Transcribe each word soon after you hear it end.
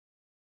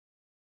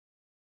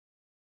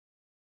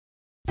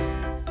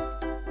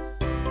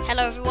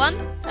Hello everyone,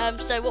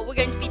 so what we're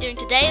going to be doing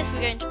today is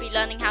we're going to be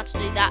learning how to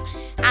do that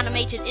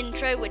animated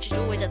intro, which is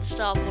always at the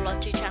start of all our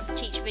 2Chams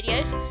Teach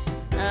videos.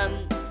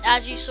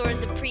 As you saw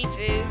in the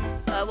preview,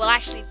 well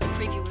actually the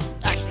preview was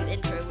actually the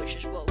intro, which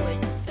is what we're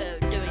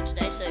doing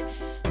today. So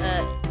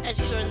as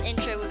you saw in the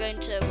intro, we're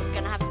going to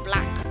have a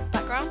black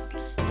background,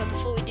 but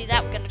before we do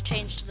that we're going to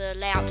change the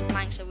layout to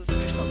blank, so we've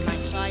just got a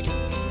blank slide. We're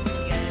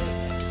going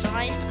to go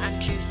design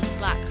and choose this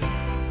black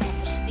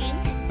office theme.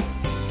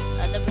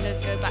 Then we're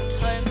going to go back to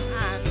home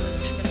and we're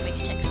just going to make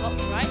a text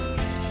box, right?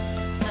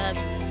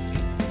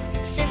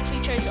 Since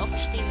we chose the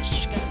office theme, it's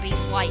just going to be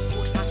white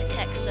automatic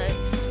text, so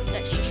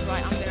let's just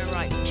write, I'm going to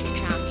write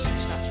 2Chams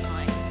since that's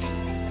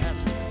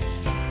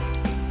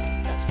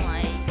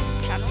my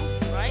channel,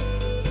 right?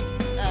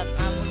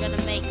 And we're going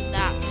to make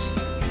that,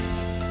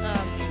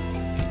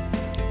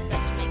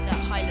 let's make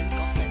that Highland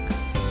Gothic,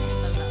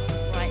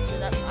 right? So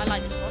I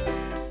like this one,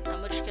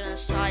 and we're just going to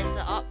size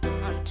that up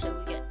until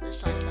we get the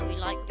size that we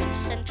like. We're going to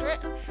center it,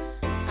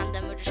 and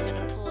then we're just going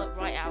to pull it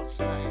right out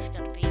so that it's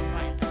going to be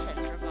right in the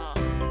center of our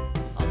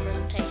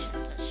presentation.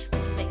 Let's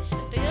make this a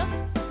bit bigger,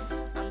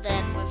 and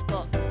then we've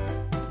got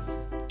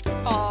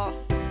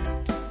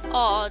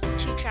our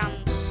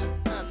 2Chams,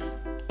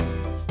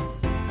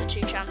 the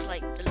 2Chams,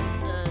 like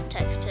the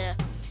text here,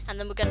 and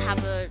then we're going to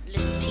have a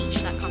little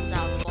teach that comes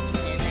out at the bottom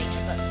here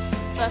later. But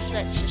first,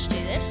 let's just do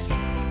this.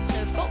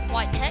 So we've got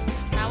white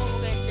text. Now what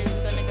we're going to do is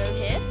we're going to go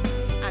here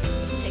and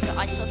take an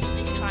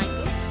isosceles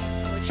triangle.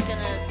 We're just going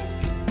to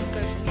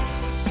go from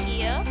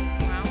here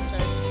around, so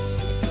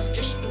it's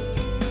just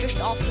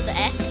after the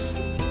S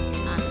and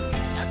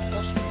at the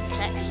bottom of the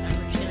text, and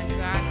we're just going to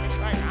drag this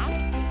right around,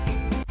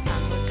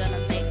 and we're going to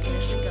make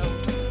this go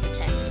on top of the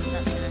text, so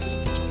that's going to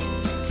hit the top of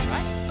the text,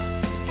 right?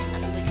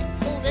 And then we can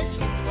pull this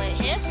all the way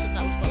here so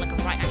that we've got like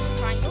a right angle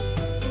triangle,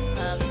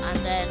 and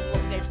then what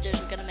we're going to do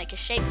is we're going to make a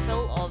shape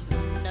fill of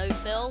no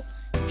fill,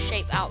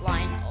 shape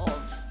outline of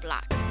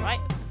black, right?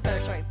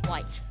 Sorry,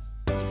 white.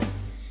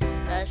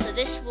 So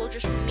this will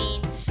just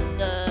mean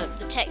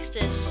the text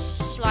is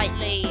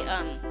slightly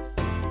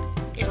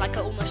is like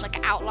almost like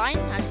an outline,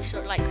 as you saw,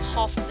 like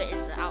half of it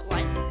is an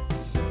outline.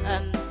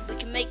 We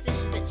can make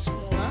this a bit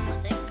smaller, I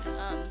think,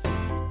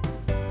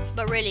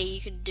 but really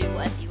you can do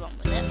whatever you want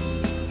with it.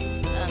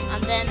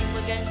 And then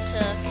we're going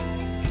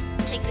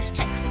to take this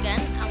text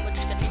again, and we're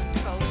just going to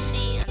Control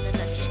C, and then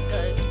let's just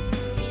go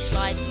new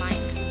slide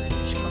blank, and then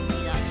just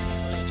copy that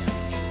for later.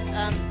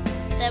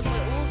 Then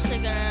we're also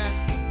going to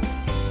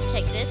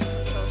take this,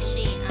 Control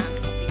C,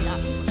 and copy that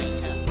for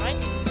later, right?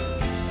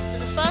 So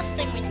the first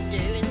thing we do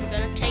is we're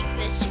going to take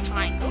this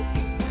triangle,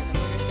 and then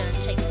we're just going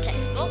to take the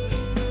text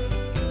box,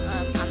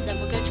 and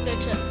then we're going to go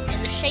to, in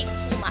the shape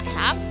format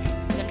tab,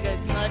 we're going to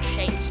go merge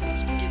shapes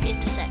and do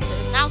intersect. So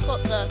we've now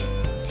got the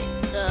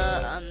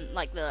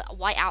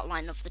white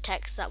outline of the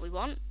text that we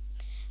want,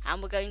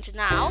 and we're going to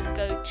now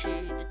go to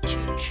the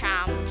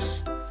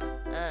 2Chams,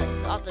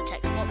 the other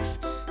text box.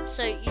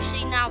 So you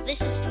see now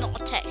this is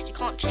not a text, you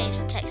can't change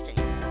the text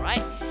anymore,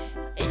 right?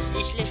 It's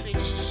literally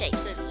just a shape.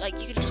 So like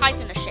you can type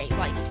in a shape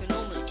like you can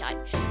normally type,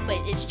 but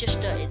it's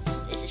just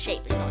it's a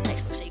shape, it's not a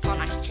text box, so you can't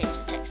actually change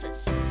the text.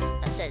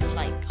 That says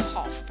like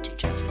half of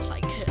 2Chams, it's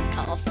like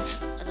cut off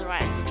as a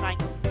right angle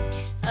triangle.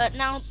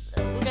 Now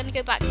we're going to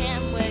go back here,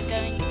 and we're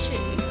going to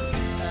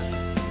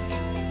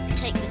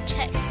take the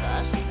text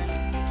first, and then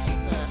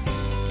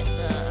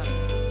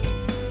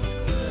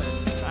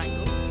the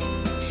triangle,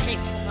 shape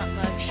format,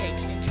 merge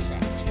shapes,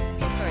 intersect.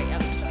 Oh, sorry,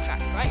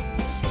 subtract, right?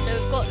 So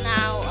we've got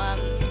now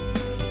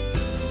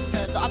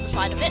the other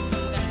side of it, and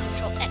we're going to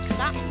Control X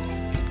that,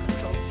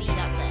 Control V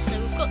that there. So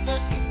we've got we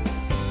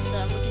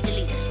can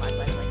delete this slide,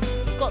 by the way.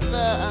 We've got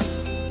the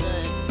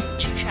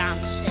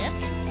 2Chams here,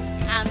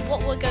 and what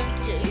we're going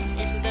to do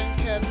is we're going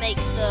to make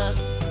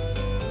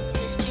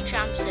this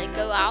 2Chams here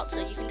go out.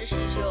 So you can just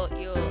use your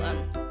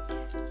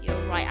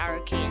right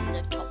arrow key and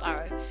the top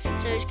arrow.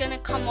 So it's going to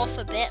come off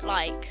a bit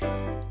like I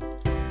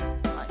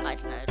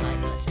don't know,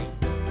 like let's say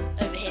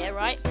over here,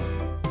 right?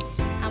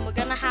 And we're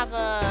going to have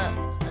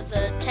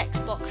the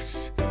text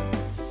box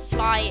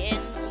fly in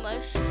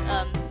almost.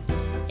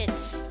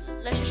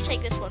 Let's just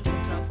take this one for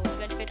example. We're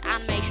going to go to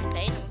animation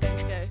pane, and we're going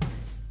to go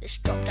this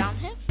drop down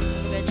here.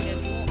 And we're going to go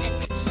more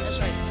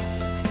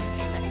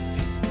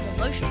more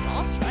motion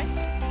paths, right?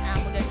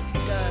 And we're going to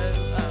go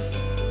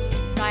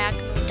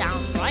diagonal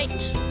down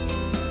right.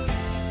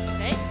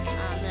 Okay,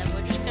 and then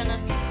we're just gonna.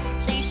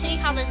 So you see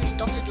how there's this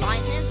dotted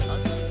line here?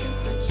 I'll zoom in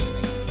on it so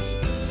that you can see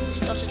this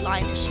dotted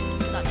line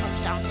that comes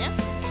down here.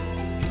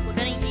 We're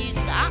going to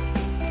use that,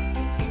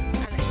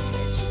 and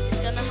it's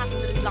going to have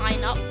to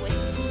line up with.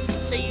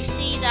 So you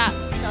see that.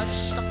 So I'll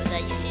just stop it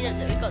there. You see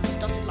that we've got this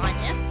dotted line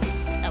here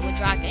that we're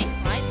dragging,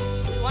 right?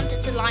 We want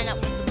it to line up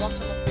with the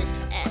bottom of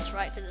this S,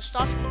 right? Because it's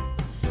starting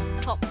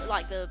top,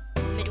 like the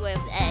midway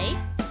of the A,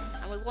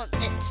 and we want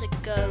it to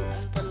go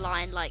on the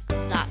line like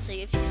that. So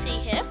if you see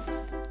here,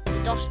 the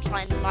dotted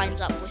line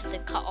lines up with the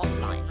cut off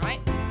line, right?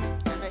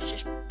 And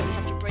we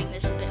have to bring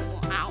this a bit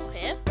more out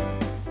here,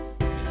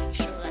 making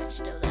sure that's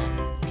still there,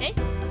 okay?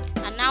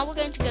 And now we're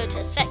going to go to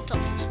effect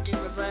options and do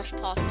reverse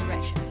path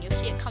direction, and you'll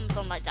see it comes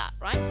on like that,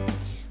 right?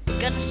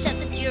 We're going to set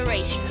the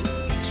duration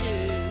to,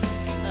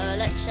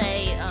 let's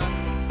say,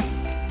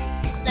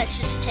 let's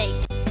just take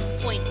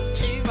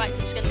 0.2, right, because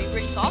it's going to be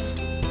really fast.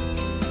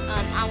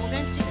 And we're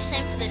going to do the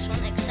same for this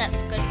one, except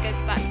we're going to go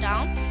back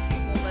down,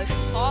 more motion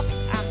paths,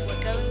 and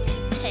we're going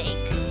to take,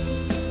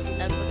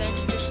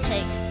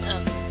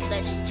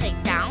 let's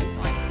take down,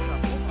 right, for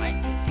example, right?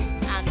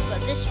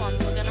 But this one,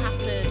 we're going to have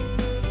to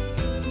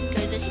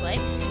go this way.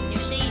 And you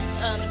see,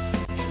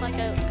 if I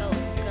go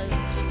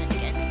zoom in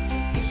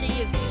again, you see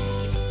you've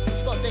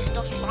got this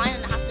dotted line,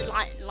 and it has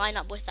to line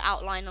up with the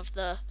outline of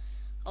the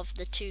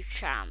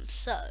 2Chams.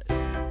 So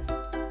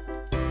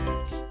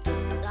let's do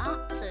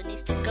that. So it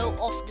needs to go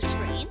off the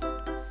screen,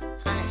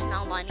 and it's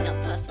now lining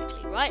up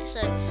perfectly, right? So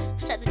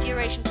set the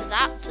duration to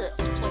that, to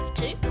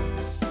 0.2,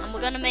 and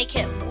we're going to make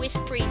it with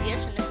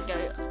previous. And if we go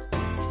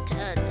to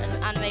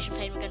animation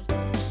pane, we're going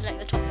to select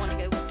the top one and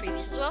go with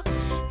previous as well.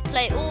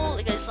 Play it all.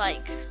 It goes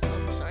like,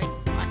 oh, sorry,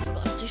 I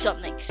forgot to do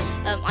something.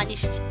 I need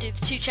to do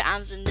the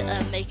 2Chams and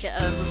make it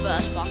a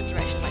reverse path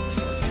direction like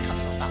before, so it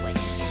comes on that way.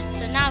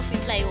 So now if we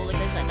play all, it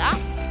goes like that,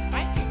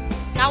 right?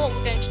 Now what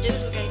we're going to do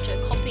is we're going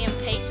to copy and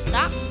paste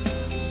that,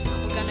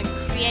 and we're going to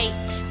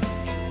create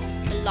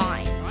a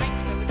line,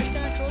 right? So we're just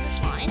going to draw this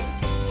line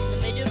in the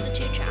middle of the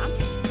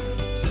 2Chams,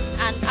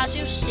 and as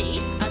you'll see,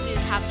 as you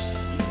have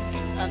seen,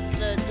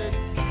 the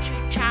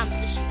 2Chams,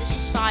 this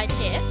side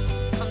here,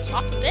 comes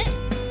up a bit,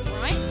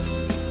 right?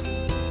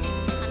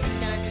 And it's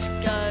going to just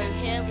go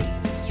here.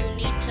 You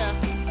need to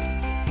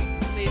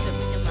move it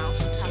with your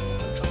mouse to have more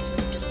control so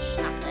it doesn't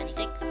snap to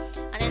anything.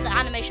 And in the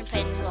animation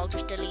pane as well,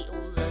 just delete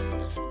all the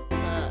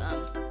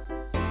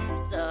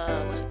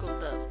what's it called,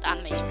 the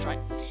animations, right?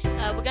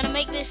 We're going to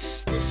make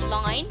this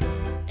line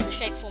in the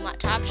shape format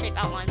tab, shape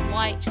outline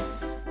white.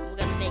 And we're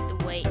going to make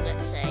the weight,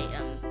 let's say,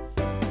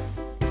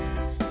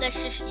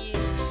 let's just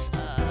use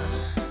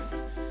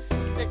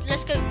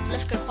let's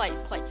go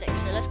quite thick.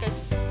 So let's go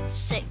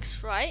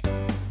 6, right?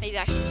 Maybe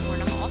actually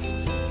 4.5.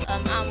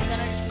 And we're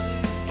gonna just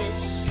move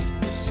this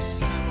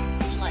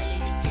slightly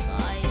to the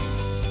side,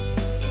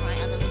 right?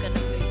 And then we're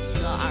gonna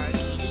use our arrow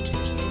keys to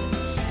just move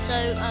it. So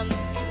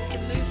we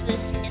can move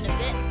this in a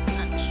bit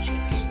and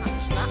just snap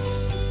to that.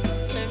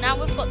 So now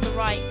we've got the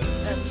right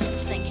sort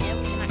of thing here.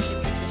 We can actually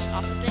move this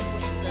up a bit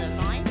with the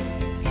line.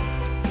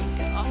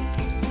 Go up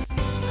and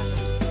then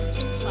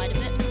to the side a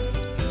bit.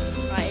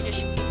 Right, it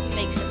just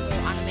makes it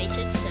more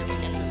animated, so we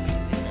can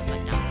move that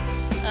back down.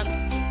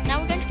 Now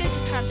we're going to go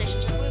to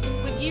transitions.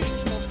 We've used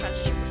this morph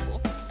transition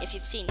before. If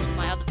you've seen in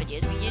my other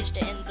videos, we used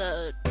it in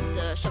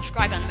the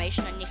subscribe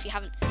animation, and if you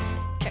haven't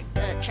check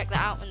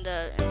that out in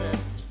the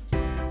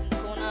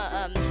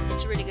corner,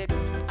 it's a really good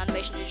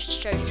animation. It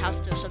just shows you how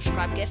to do a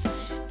subscribe GIF.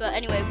 But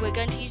anyway, we're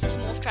going to use this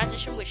morph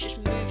transition, which just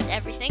moves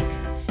everything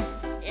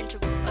into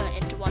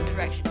one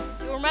direction.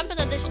 You'll remember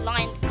that this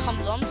line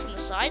comes on from the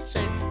side,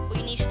 so what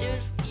you need to do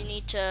is you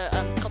need to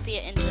copy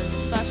it into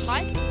the first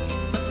slide.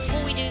 But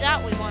before we do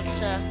that, we want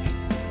to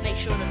make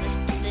sure that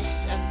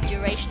this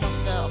duration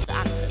of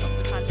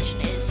the transition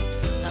is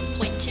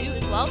 0.2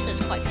 as well, so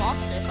it's quite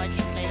fast. So if I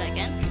just play that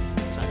again,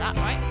 it's like that,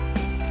 right?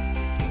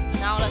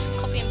 Now let's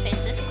copy and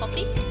paste this.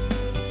 Copy,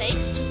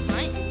 paste,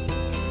 right?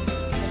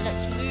 And then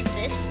let's move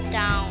this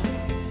down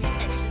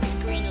next to this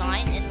green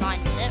line, in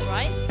line with it,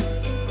 right?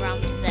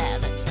 Around there,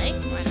 let's say.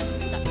 Right, let's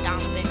move that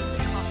down a bit because it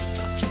can't be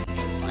touching the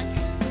green line.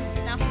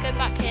 Now if we go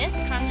back here,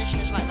 the transition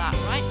is like that,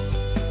 right?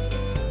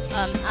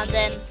 And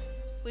then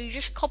we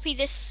just copy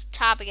this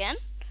tab again,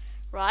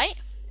 right?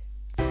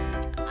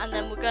 And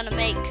then we're gonna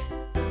make,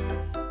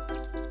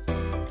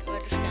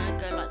 we're just gonna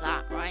go like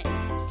that, right?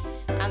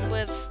 And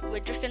we're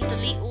just gonna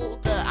delete all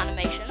the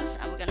animations,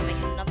 and we're gonna make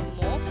another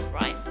morph,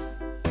 right?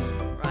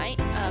 Right?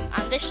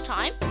 And this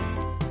time,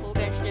 what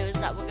we're going to do is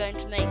that we're going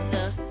to make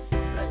the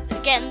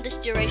again, this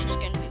duration is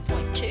going to be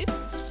 0.2,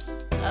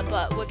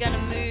 but we're going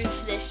to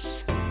move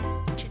this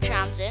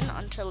 2Chams in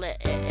until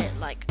it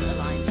like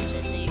aligns with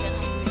it. So you're going to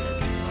have to move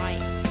it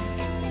right.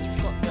 And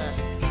you've got the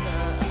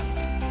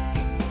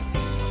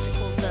what's it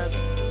called, the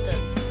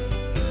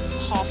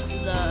half of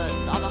the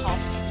other half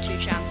of the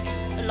 2Chams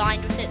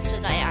aligned with it, so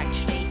that it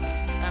actually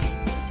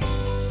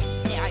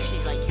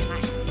like you can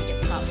actually read it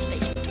without a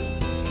space in between.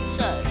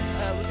 So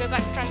we go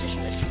back to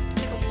transition. Let's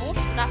click on morph.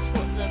 So that's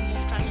what the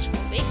morph transition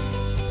will be.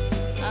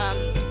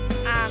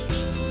 And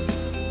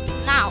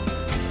now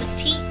the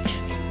teach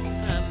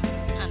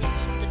and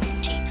the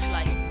teach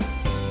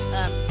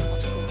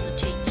what's it called, the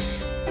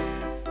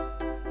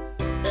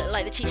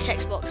teach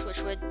text box,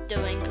 which we're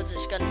doing because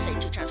it's going to say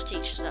 2Chams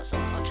teachers. That's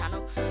on our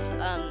channel.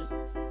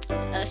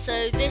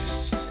 So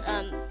this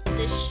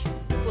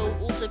will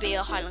also be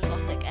a Highland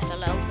Gothic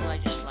FLL because I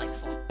just like the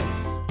font.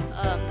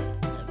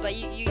 But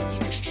you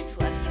just choose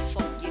whatever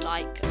font you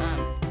like.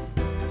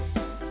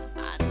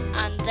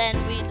 And then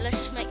let's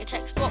just make a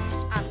text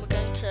box, and we're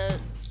going to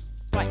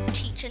write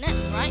teach in it,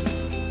 right?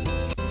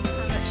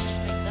 And let's just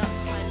make that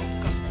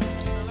Highland Gothic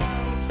FLL.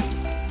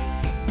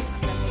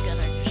 And then we're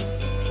gonna just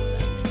make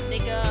that a bit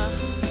bigger.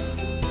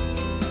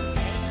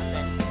 Okay, and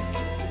then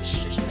let's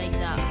just make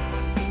that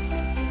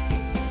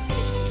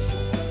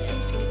 54. Yeah,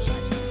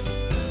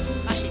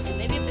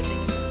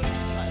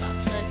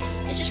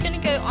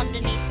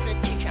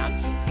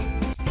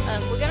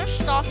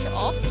 it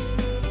off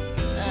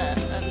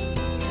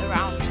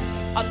around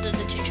under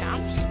the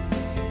 2Chams.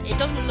 It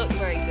doesn't look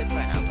very good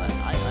right now, but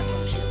I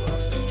promise you it will.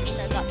 So just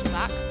send that to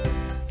back,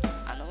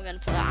 and then we're going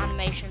to put an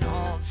animation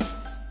of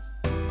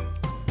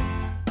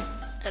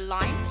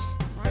lines,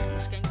 right? And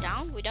it's going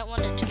down. We don't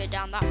want it to go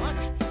down that much.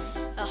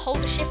 Hold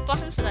the shift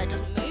button so that it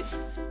doesn't move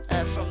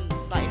from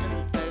like it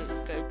doesn't go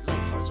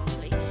like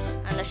horizontally,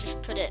 and let's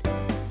just put it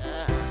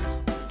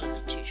under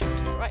the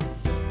 2Chams there, right?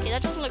 Okay,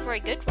 that doesn't look very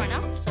good right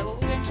now. So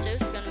what we're going to do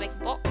is we're going to make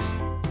a box,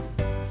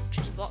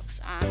 choose a box,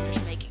 and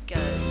just make it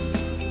go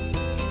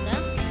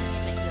there.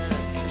 Make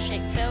the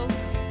shape fill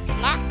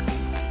black,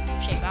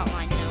 and shape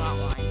outline no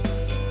outline.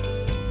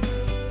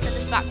 Send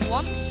this back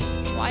once,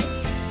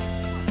 twice,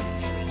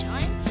 3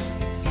 times,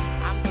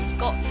 and we've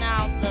got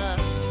now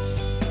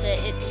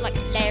it's like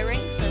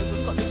layering. So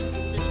we've got this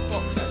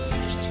box that's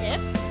just here,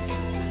 and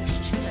let's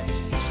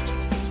just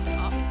move this bit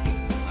up,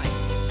 right?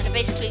 And it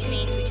basically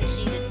means we can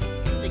see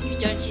that you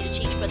don't see the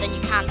teach, but then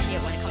you can see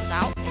it when it comes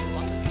out at the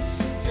bottom.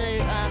 So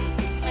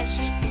let's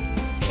just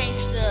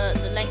change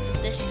the length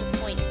of this to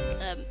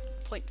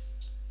 0.5,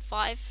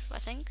 I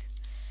think.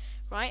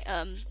 Right,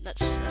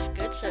 that's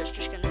good. So it's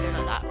just going to go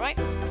like that, right?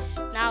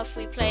 Now if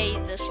we play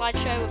the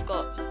slideshow, we've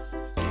got it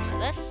goes like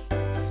this,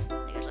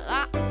 it goes like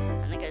that,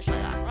 and it goes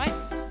like that, right?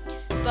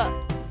 But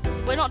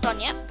we're not done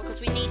yet, because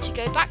we need to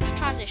go back to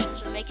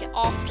transitions and make it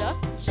after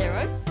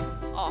 0,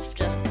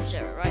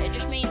 right? It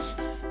just means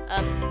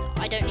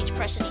I don't need to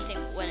press anything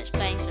when it's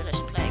playing, so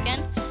let's play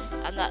again,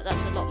 and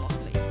that's a lot more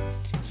smooth.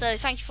 So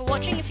thank you for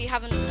watching. If you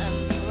haven't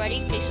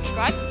already, please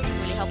subscribe, it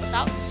will really help us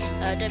out.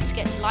 Don't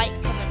forget to like,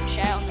 comment and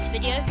share on this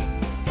video,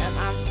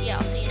 and yeah,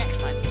 I'll see you next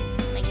time.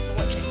 Thank you for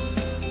watching.